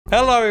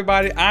Hello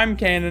everybody, I'm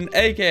Canaan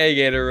A.K.A.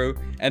 Gator-Roo,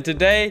 and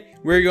today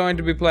we're going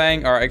to be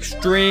playing our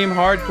extreme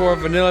hardcore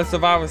vanilla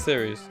survival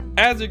series.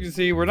 As you can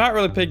see, we're not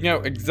really picking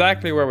up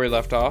exactly where we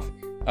left off.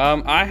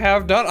 I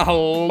have done a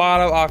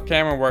lot of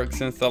off-camera work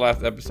since the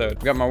last episode.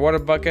 Got my water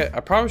bucket. I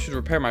probably should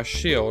repair my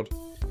shield.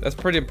 That's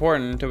pretty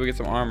important until we get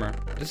some armor.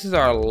 This is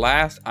our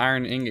last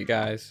iron ingot,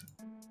 guys.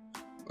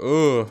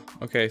 Ooh,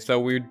 okay, so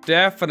we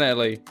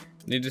definitely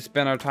need to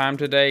spend our time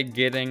today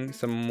getting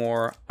some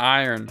more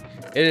iron.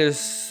 It is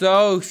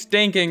so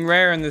stinking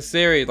rare in this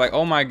series. Like,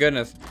 oh my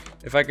goodness.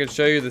 If I could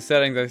show you the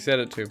settings I set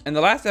it to. In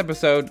the last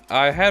episode,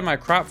 I had my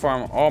crop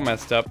farm all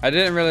messed up. I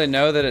didn't really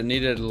know that it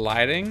needed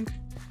lighting.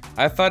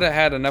 I thought it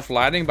had enough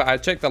lighting, but I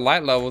checked the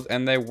light levels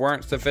and they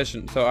weren't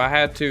sufficient. So I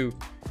had to,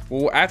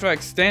 well, after I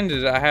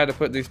extended it, I had to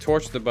put these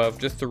torches above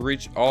just to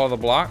reach all of the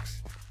blocks.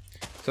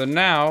 So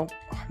now,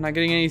 I'm not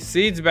getting any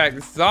seeds back.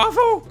 This is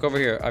awful. Look over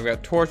here. I've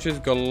got torches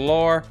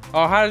galore.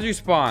 Oh, how did you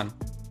spawn?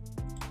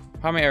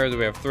 How many arrows do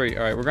we have? 3.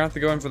 All right, we're gonna have to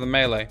go in for the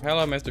melee.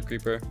 Hello, Mr.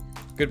 Creeper.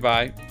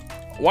 Goodbye.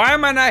 Why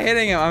am I not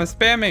hitting him? I'm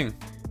spamming.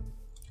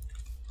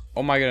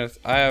 Oh my goodness.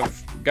 I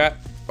have got,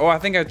 oh, I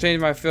think I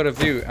changed my field of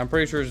view. I'm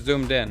pretty sure it's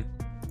zoomed in.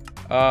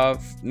 No,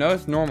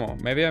 it's normal.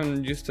 Maybe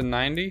I'm used to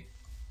 90.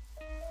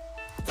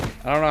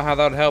 I don't know how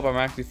that would help. I'm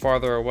actually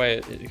farther away.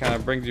 It kind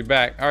of brings you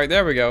back. All right,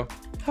 there we go.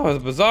 That was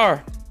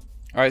bizarre.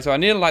 All right, so I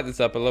need to light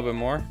this up a little bit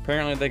more.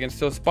 Apparently they can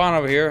still spawn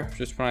over here.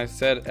 Just when I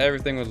said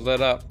everything was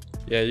lit up.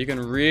 Yeah, you can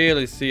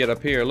really see it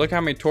up here. Look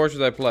how many torches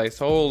I placed.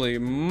 Holy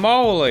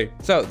moly.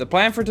 So the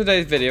plan for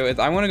today's video is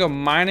I'm gonna go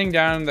mining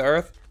down in the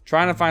earth,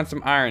 trying to find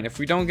some iron. If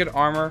we don't get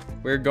armor,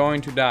 we're going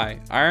to die.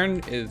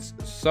 Iron is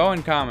so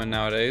uncommon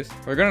nowadays.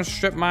 We're gonna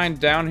strip mine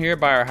down here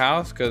by our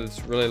house because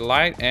it's really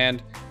light,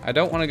 and I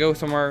don't want to go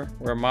somewhere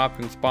where a mob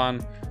can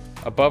spawn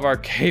above our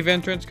cave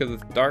entrance because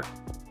it's dark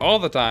all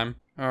the time.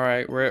 All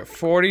right, we're at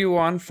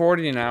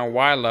 4140 now,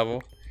 Y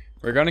level.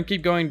 We're gonna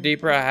keep going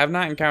deeper. I have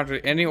not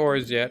encountered any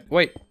ores yet.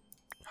 Wait,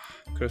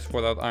 could have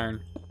sworn that was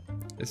iron.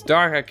 It's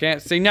dark, I can't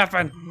see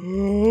nothing.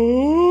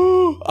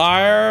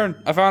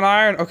 Iron, I found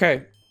iron.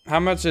 Okay, how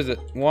much is it?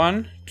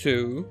 1,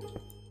 2.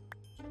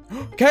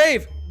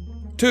 Cave,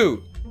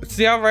 2.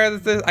 See how rare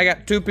this is? I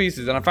got 2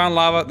 pieces and I found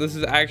lava. This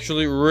is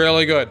actually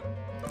really good.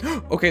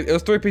 Okay, it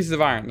was 3 pieces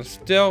of iron. It's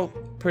still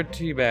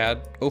pretty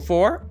bad.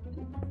 04.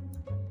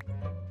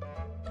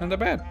 Not that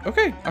bad.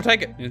 Okay, I'll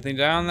take it. Anything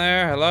down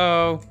there?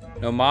 Hello?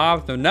 No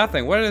mobs, no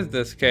nothing. What is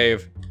this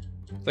cave?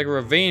 It's like a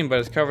ravine, but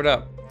it's covered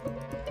up.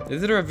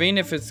 Is it a ravine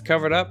if it's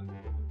covered up?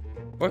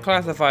 What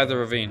classifies a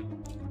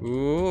ravine?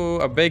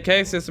 Ooh, a big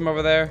cave system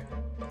over there.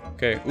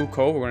 Okay, ooh,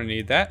 coal, we're gonna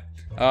need that.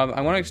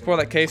 I wanna explore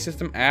that cave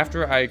system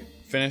after I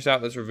finish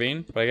out this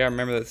ravine, but I gotta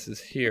remember this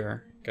is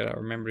here. Gotta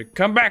remember to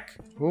come back.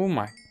 Oh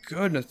my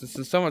goodness, this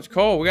is so much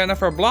coal. We got enough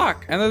for a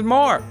block, and there's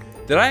more.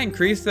 Did I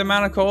increase the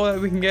amount of coal that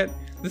we can get?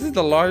 This is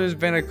the largest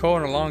bin of coal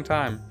in a long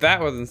time.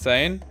 That was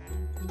insane.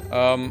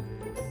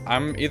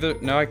 I'm either,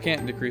 no, I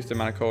can't decrease the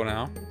amount of coal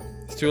now.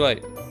 It's too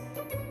late.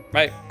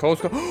 Right, coal's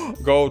coal.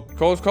 Gold,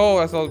 coal's coal,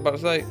 that's what I was about to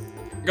say.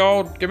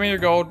 Gold, give me your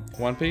gold.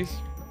 1 piece.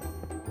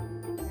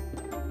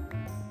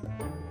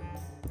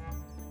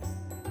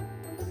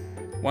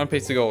 One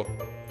piece of gold.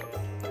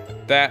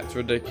 That's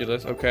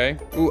ridiculous, okay.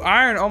 Ooh,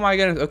 iron, oh my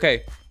goodness,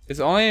 okay.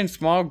 It's only in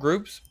small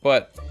groups,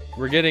 but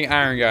we're getting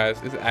iron, guys.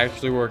 It's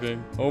actually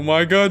working. Oh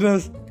my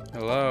goodness.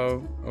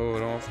 Hello. Oh,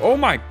 don't. Oh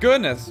my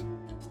goodness.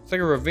 It's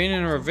like a ravine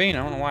in a ravine.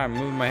 I don't know why I'm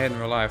moving my head in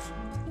real life.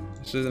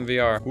 This isn't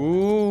VR.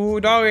 Ooh,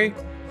 doggy.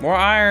 More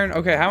iron.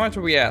 Okay, how much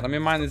are we at? Let me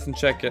mine this and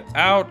check it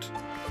out.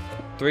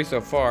 3 so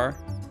far.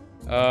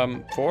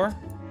 4?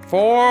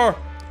 4!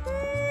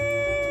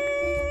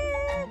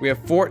 We have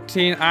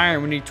 14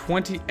 iron. We need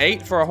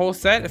 28 for a whole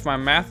set, if my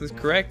math is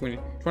correct. We need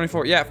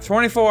 24. Yeah,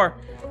 24.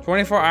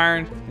 24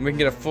 iron, and we can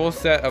get a full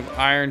set of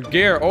iron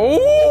gear.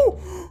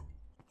 Oh!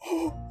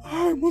 Oh,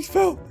 I almost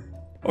fell.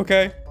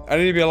 Okay, I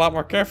need to be a lot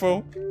more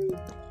careful.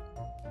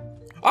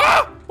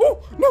 Ah!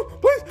 Oh, no,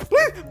 please,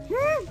 please.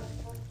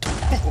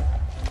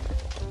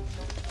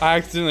 I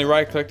accidentally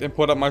right-clicked and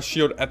put up my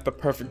shield at the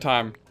perfect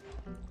time.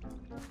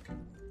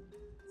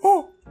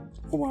 Oh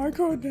my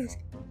goodness.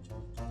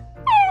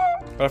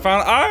 But I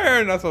found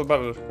iron. That's what I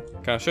was about to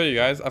kind of show you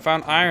guys. I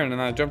found iron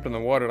and I jumped in the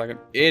water like an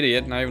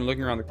idiot, not even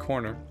looking around the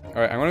corner. All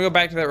right, I'm gonna go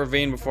back to that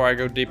ravine before I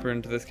go deeper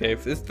into this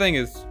cave. This thing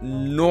is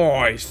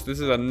nice. This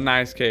is a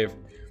nice cave.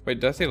 Wait,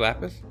 does I see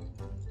lapis?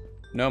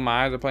 No,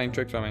 my eyes are playing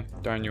tricks on me.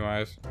 Darn you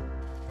eyes.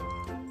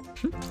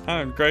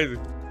 I'm crazy.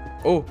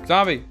 Oh,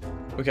 zombie.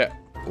 Okay.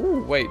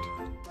 Ooh, wait.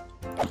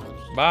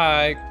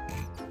 Bye.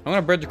 I'm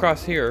gonna bridge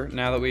across here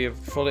now that we have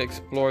fully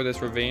explored this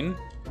ravine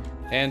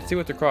and see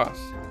what's across.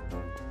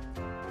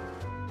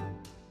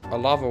 A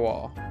lava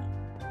wall.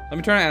 Let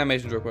me turn on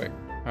animations real quick.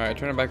 All right,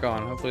 turn it back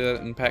on. Hopefully that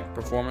impact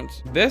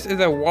performance. This is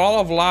a wall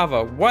of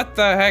lava. What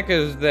the heck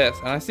is this?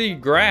 And I see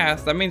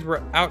grass. That means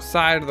we're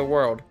outside of the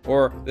world.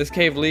 Or this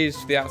cave leads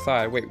to the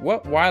outside. Wait,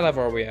 what Y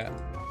level are we at?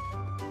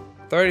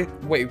 30,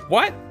 wait,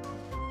 what?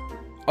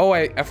 Oh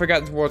wait, I forgot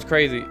this world's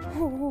crazy.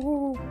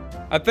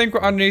 I think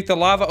we're underneath the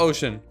lava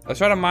ocean. Let's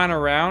try to mine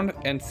around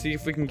and see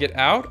if we can get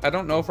out. I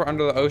don't know if we're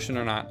under the ocean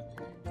or not.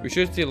 We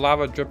should see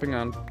lava dripping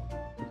on.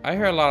 I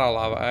hear a lot of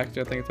lava.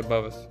 Actually, I think it's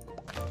above us.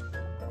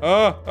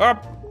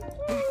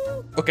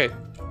 Okay,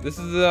 this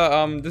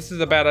is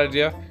a bad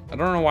idea. I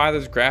don't know why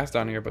there's grass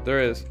down here, but there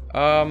is.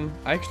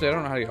 Actually, I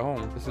don't know how to get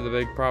home. This is a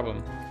big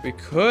problem. We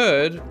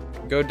could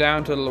go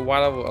down to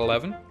level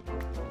 11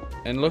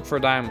 and look for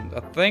diamonds. I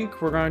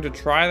think we're going to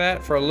try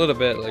that for a little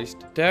bit at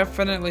least.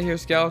 Definitely hear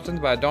skeletons,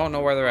 but I don't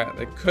know where they're at.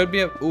 They could be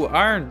ooh,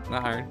 iron,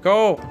 not iron.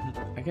 Go!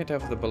 I can't tell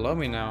if they're below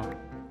me now.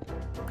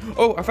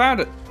 Oh, I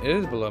found it. It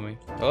is below me.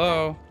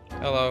 Hello,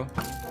 hello.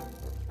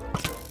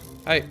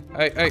 Hey.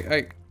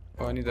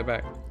 Oh, I need that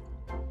back.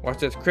 Watch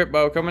this,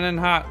 Crypto coming in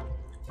hot.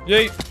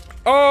 Yeet.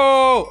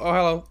 Oh,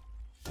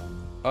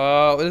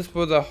 hello. This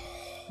was a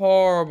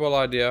horrible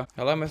idea.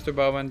 Hello, Mr.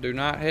 Bowman. Do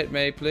not hit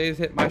me. Please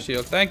hit my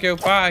shield. Thank you.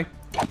 Bye.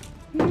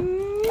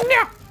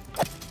 No.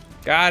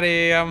 Got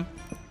him.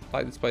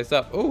 Light this place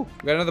up. Ooh,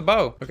 we got another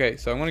bow. Okay,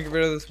 so I'm gonna get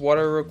rid of this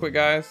water real quick,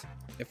 guys.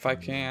 If I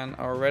can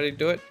already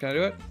do it. Can I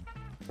do it?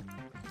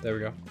 There we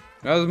go.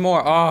 No, there's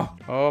more.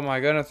 Oh my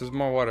goodness, there's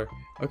more water.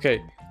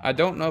 Okay, I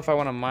don't know if I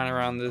want to mine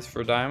around this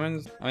for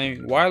diamonds. I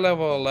mean, why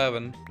level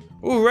 11?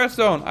 Ooh,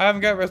 redstone. I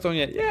haven't got redstone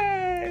yet.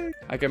 Yay!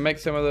 I can make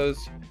some of those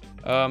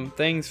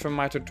things from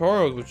my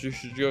tutorials, which you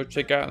should go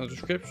check out in the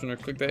description or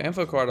click the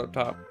info card up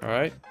top. All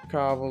right,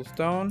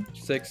 cobblestone,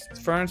 6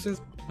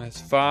 furnaces.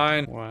 That's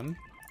fine. 1,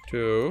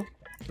 2,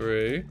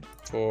 3,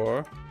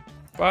 4,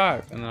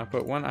 5. And then I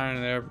put 1 iron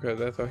in there because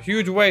that's a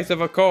huge waste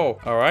of a coal.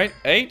 All right,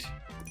 8.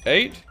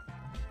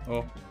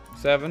 Oh,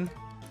 7.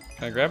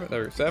 Can I grab it?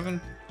 There we go.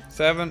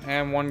 7,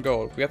 and 1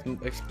 gold. We got the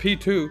XP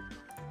 2,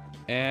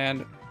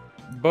 and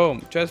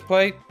boom, chest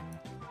plate.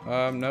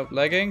 Nope,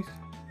 leggings.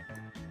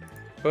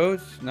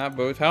 Boots, not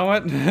boots.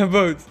 Helmet,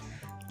 boots.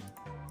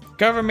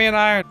 Cover me in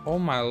iron. Oh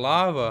my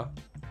lava.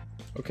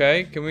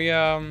 Okay, can we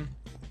I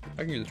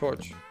can use a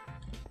torch.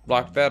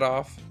 Block that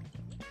off.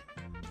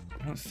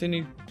 I don't see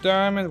any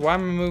diamonds. Why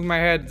am I moving my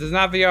head? This is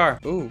not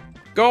VR. Ooh,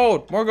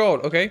 gold, more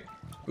gold. Okay.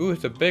 Ooh,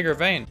 it's a bigger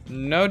vein.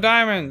 No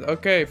diamonds.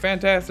 Okay,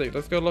 fantastic.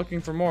 Let's go looking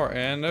for more.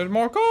 And there's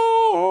more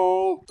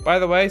coal. By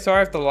the way,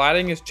 sorry if the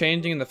lighting is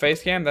changing in the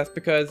face cam. That's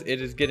because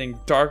it is getting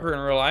darker in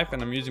real life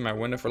and I'm using my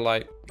window for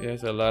light.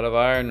 There's a lot of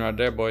iron right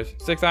there, boys.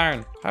 6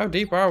 iron. How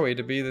deep are we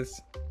to be this?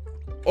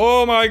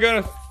 Oh my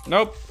goodness.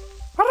 Nope.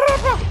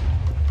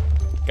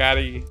 Got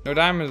it. No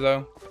diamonds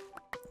though.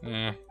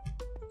 Yeah.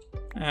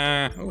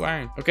 Ooh,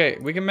 iron. Okay,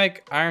 we can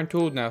make iron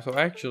tools now. So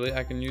actually,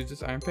 I can use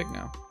this iron pick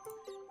now.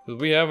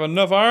 We have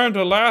enough iron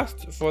to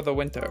last for the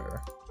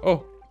winter.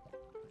 Oh.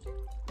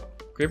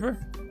 Creeper?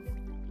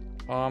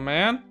 Oh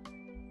man.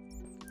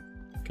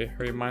 Okay,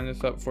 hurry, mine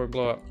this up before we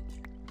blow up.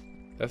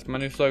 That's my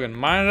new slogan.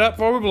 Mine it up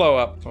before we blow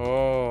up.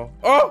 Oh.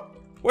 Oh!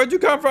 Where'd you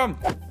come from?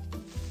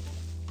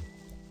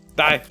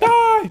 Die.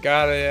 Die!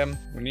 Got him.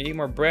 We need to eat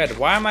more bread.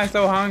 Why am I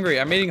so hungry?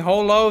 I'm eating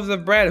whole loaves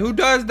of bread. Who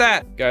does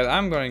that? Guys,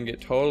 I'm going to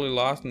get totally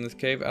lost in this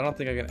cave. I don't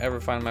think I can ever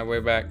find my way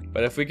back.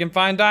 But if we can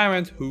find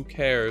diamonds, who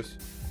cares?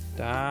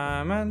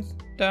 Diamonds,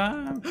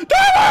 diamonds,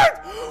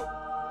 diamonds!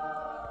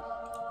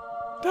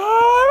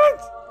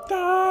 Diamonds,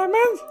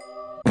 diamonds!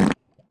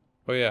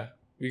 Oh yeah,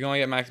 we can only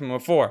get maximum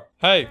of 4.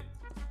 Hey,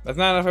 that's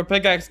not enough for a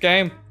pickaxe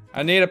game.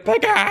 I need a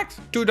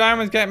pickaxe! 2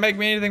 diamonds can't make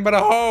me anything but a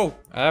hoe!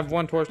 I have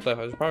 1 torch left.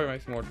 I should probably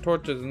make some more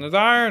torches and there's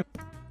iron!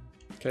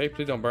 Okay,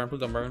 please don't burn, please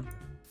don't burn.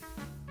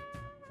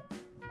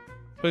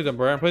 Please don't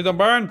burn, please don't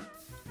burn!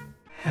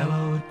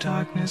 Hello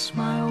darkness,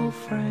 my old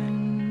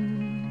friend.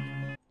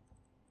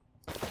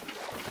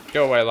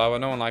 Go away, lava.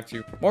 No one likes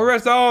you. More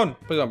redstone!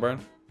 Please don't burn.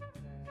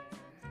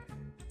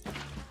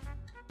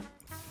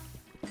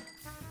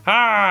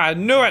 Ha! I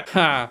knew it!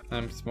 Ha!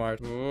 I'm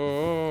smart.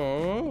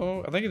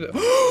 Oh, I think it's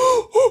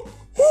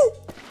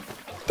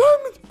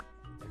diamonds!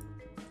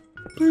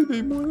 Please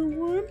be more than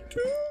 1, 2.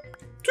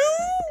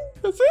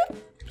 That's it?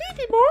 Please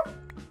be more.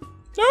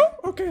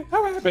 No? Okay,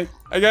 I'm happy.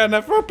 I got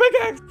enough for a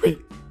pickaxe.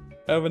 Wait,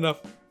 I have enough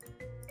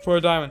for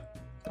a diamond.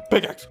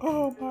 Pickaxe.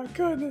 Oh my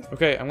goodness.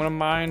 Okay, I'm gonna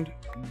mine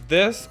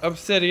this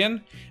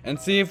obsidian and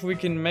see if we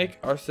can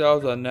make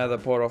ourselves a nether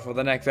portal for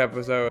the next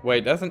episode.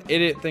 Wait, that's an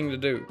idiot thing to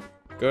do.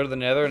 Go to the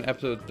nether in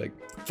episode like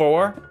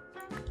 4.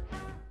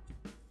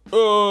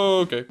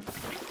 Okay.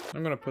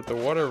 I'm gonna put the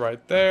water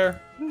right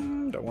there.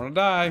 Don't want to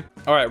die.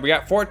 All right, we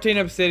got 14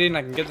 obsidian.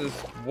 I can get this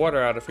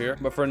water out of here.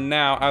 But for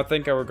now, I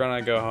think we're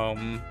gonna go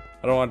home.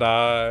 I don't want to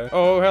die.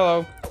 Oh,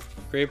 hello.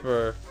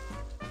 Creeper.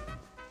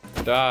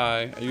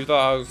 Die. You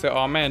thought I was gonna say,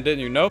 oh man, didn't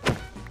you? Nope.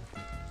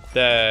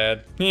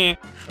 Dead.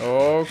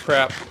 Oh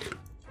crap.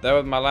 That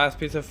was my last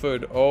piece of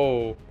food.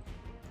 Oh.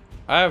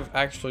 I have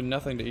actually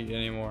nothing to eat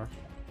anymore.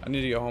 I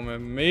need to go home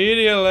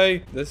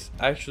immediately. This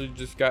actually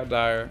just got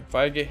dire. If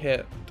I get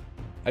hit,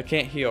 I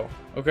can't heal.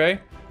 Okay?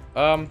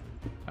 I'm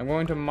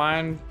going to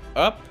mine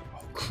up.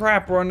 Oh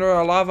crap, we're under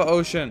a lava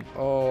ocean.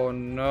 Oh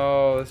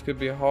no, this could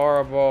be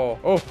horrible.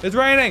 Oh, it's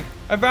raining.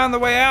 I found the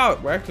way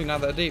out. We're actually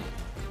not that deep.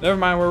 Never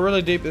mind, we're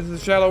really deep. This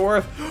is shallow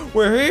earth.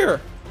 We're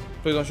here.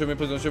 Please don't shoot me,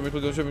 please don't shoot me,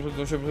 please don't shoot me, please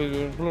don't shoot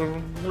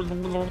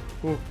me,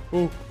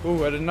 please.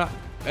 Ooh, I did not.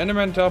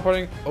 Enderman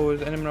teleporting. Oh,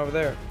 there's an Enderman over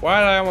there.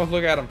 Why did I almost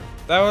look at him?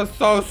 That was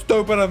so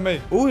stupid of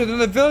me. Ooh, there's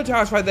another village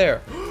house right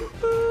there.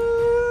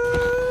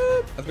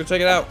 Let's go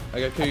check it out. I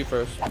gotta kill you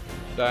first.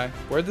 Die.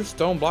 Where'd this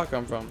stone block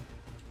come from?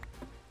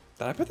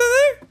 Did I put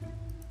that there?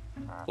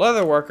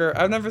 Leather worker,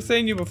 I've never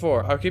seen you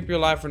before. I'll keep you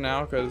alive for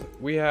now because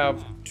we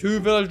have 2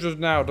 villagers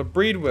now to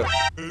breed with.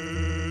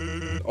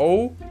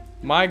 Oh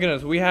my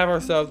goodness, we have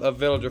ourselves a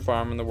villager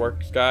farm in the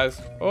works,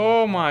 guys.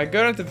 Oh my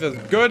goodness, it feels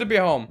good to be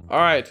home. All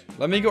right,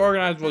 let me go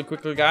organize really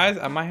quickly, guys.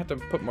 I might have to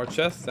put more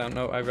chests down.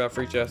 No, I've got a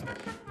free chest.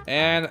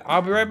 And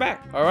I'll be right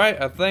back. All right,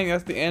 I think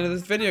that's the end of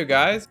this video,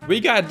 guys. We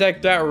got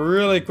decked out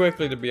really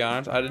quickly, to be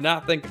honest. I did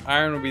not think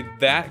iron would be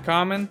that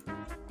common.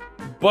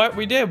 But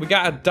we did. We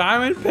got a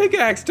diamond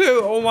pickaxe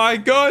too. Oh my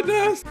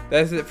goodness.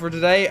 That's it for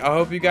today. I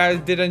hope you guys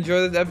did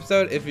enjoy this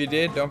episode. If you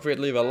did, don't forget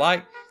to leave a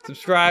like.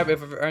 Subscribe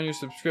if you've earned your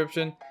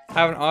subscription.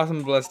 Have an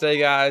awesome, blessed day,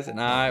 guys. And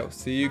I will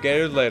see you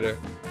gators later.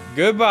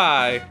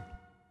 Goodbye.